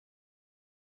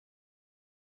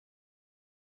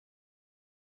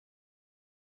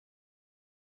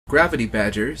Gravity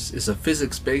Badgers is a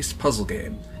physics-based puzzle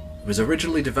game. It was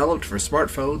originally developed for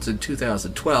smartphones in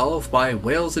 2012 by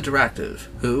Wales Interactive,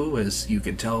 who, as you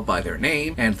can tell by their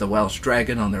name and the Welsh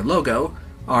dragon on their logo,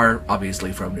 are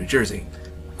obviously from New Jersey.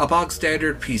 A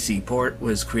bog-standard PC port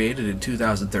was created in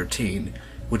 2013,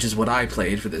 which is what I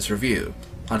played for this review.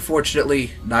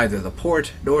 Unfortunately, neither the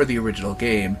port nor the original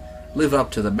game live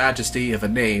up to the majesty of a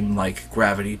name like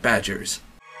Gravity Badgers.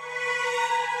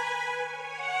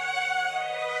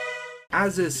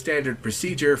 As is standard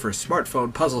procedure for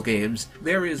smartphone puzzle games,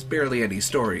 there is barely any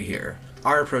story here.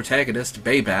 Our protagonist,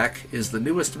 Bayback, is the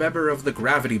newest member of the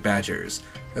Gravity Badgers,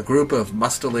 a group of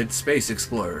mustelids space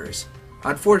explorers.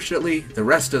 Unfortunately, the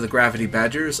rest of the Gravity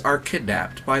Badgers are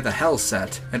kidnapped by the Hell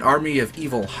Set, an army of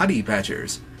evil honey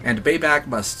badgers, and Bayback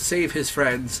must save his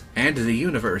friends and the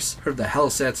universe from the Hell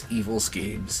Set's evil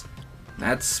schemes.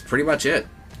 That's pretty much it.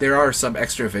 There are some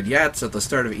extra vignettes at the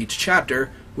start of each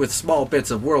chapter, with small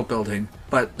bits of world building,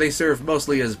 but they serve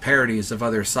mostly as parodies of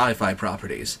other sci-fi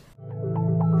properties.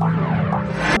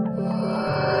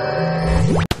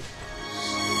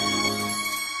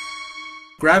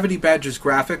 Gravity Badger's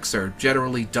graphics are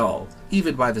generally dull,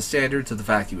 even by the standards of the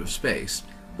vacuum of space.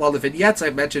 While the vignettes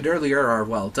I mentioned earlier are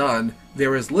well done,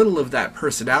 there is little of that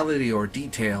personality or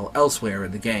detail elsewhere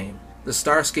in the game. The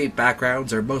Starscape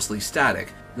backgrounds are mostly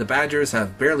static, the Badgers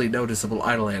have barely noticeable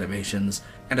idle animations,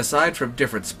 and aside from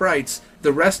different sprites,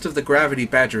 the rest of the Gravity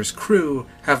Badger's crew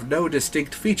have no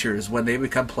distinct features when they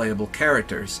become playable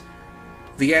characters.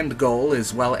 The end goal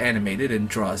is well animated and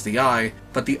draws the eye,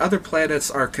 but the other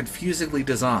planets are confusingly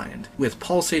designed, with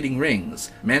pulsating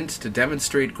rings meant to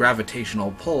demonstrate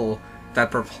gravitational pull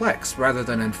that perplex rather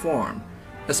than inform,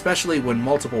 especially when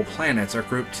multiple planets are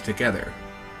grouped together.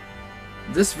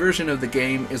 This version of the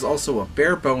game is also a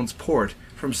bare-bones port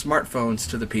from smartphones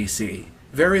to the PC.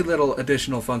 Very little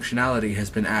additional functionality has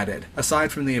been added,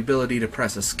 aside from the ability to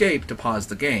press escape to pause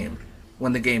the game.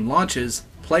 When the game launches,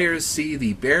 players see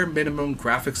the bare minimum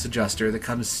graphics adjuster that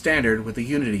comes standard with the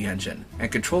Unity engine,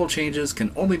 and control changes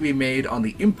can only be made on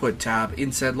the Input tab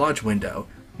in said launch window,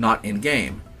 not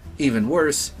in-game. Even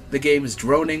worse, the game's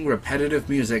droning, repetitive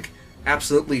music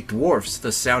absolutely dwarfs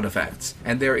the sound effects,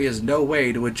 and there is no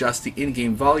way to adjust the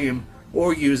in-game volume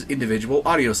or use individual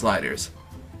audio sliders.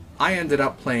 I ended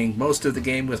up playing most of the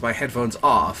game with my headphones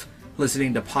off,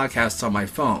 listening to podcasts on my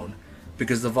phone,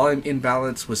 because the volume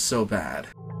imbalance was so bad.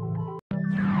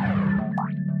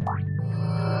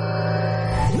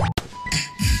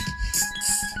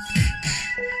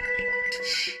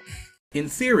 In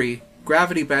theory,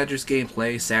 Gravity Badger's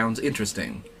gameplay sounds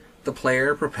interesting. The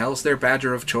player propels their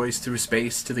badger of choice through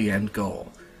space to the end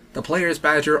goal. The player's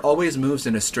badger always moves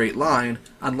in a straight line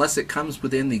unless it comes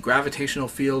within the gravitational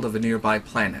field of a nearby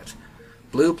planet.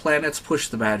 Blue planets push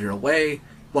the badger away,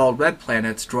 while red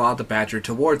planets draw the badger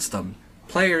towards them.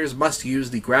 Players must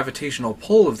use the gravitational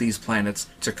pull of these planets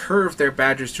to curve their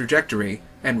badger's trajectory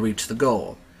and reach the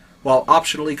goal, while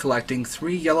optionally collecting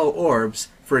 3 yellow orbs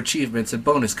for achievements and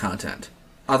bonus content.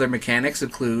 Other mechanics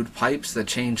include pipes that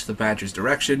change the badger's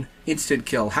direction, instant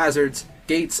kill hazards,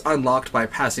 gates unlocked by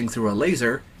passing through a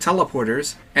laser,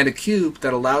 teleporters, and a cube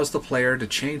that allows the player to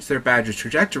change their badger's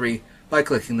trajectory by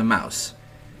clicking the mouse.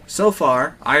 So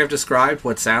far, I have described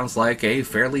what sounds like a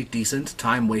fairly decent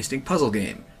time-wasting puzzle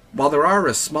game. While there are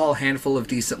a small handful of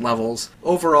decent levels,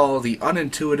 overall the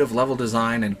unintuitive level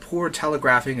design and poor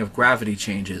telegraphing of gravity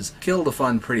changes kill the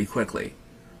fun pretty quickly.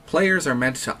 Players are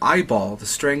meant to eyeball the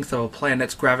strength of a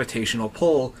planet's gravitational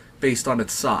pull based on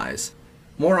its size.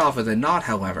 More often than not,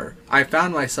 however, I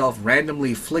found myself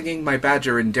randomly flinging my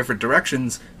badger in different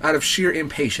directions out of sheer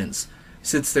impatience,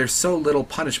 since there's so little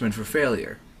punishment for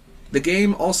failure. The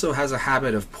game also has a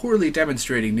habit of poorly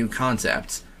demonstrating new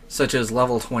concepts, such as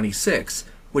level 26,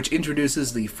 which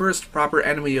introduces the first proper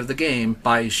enemy of the game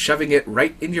by shoving it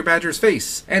right in your badger's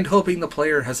face, and hoping the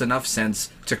player has enough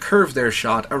sense to curve their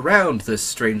shot around this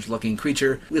strange-looking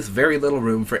creature with very little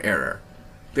room for error.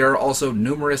 There are also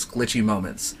numerous glitchy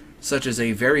moments, such as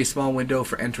a very small window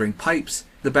for entering pipes,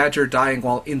 the badger dying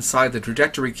while inside the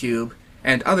trajectory cube,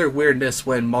 and other weirdness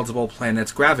when multiple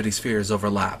planets' gravity spheres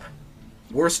overlap.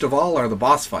 Worst of all are the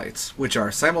boss fights, which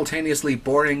are simultaneously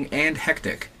boring and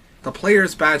hectic. The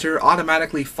player's badger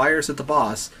automatically fires at the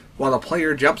boss, while the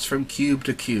player jumps from cube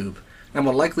to cube, and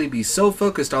will likely be so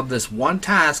focused on this one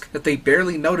task that they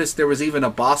barely noticed there was even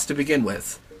a boss to begin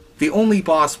with. The only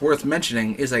boss worth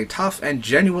mentioning is a tough and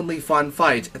genuinely fun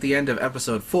fight at the end of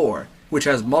episode 4, which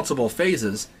has multiple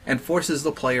phases and forces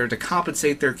the player to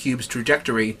compensate their cube's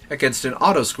trajectory against an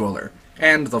auto-scroller,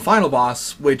 and the final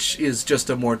boss, which is just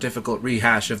a more difficult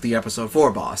rehash of the episode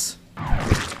 4 boss.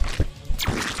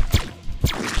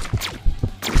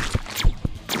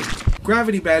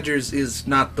 Gravity Badgers is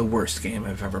not the worst game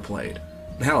I've ever played.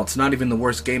 Hell, it's not even the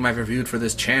worst game I've reviewed for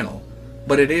this channel.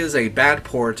 But it is a bad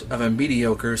port of a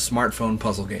mediocre smartphone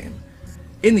puzzle game.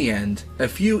 In the end, a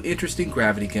few interesting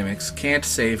gravity gimmicks can't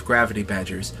save Gravity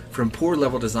Badgers from poor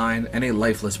level design and a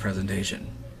lifeless presentation.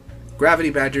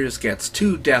 Gravity Badgers gets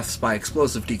 2 deaths by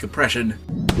explosive decompression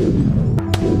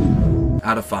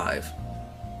out of 5.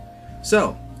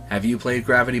 So, have you played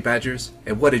Gravity Badgers,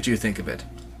 and what did you think of it?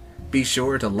 Be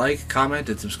sure to like, comment,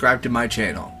 and subscribe to my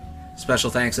channel. Special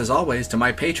thanks as always to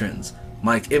my patrons,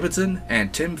 Mike Ibbotson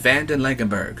and Tim van den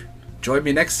Langenberg. Join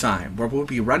me next time, where we'll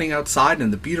be running outside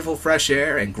in the beautiful fresh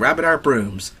air and grabbing our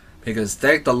brooms, because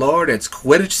thank the Lord it's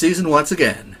Quidditch season once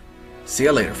again. See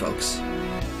you later, folks.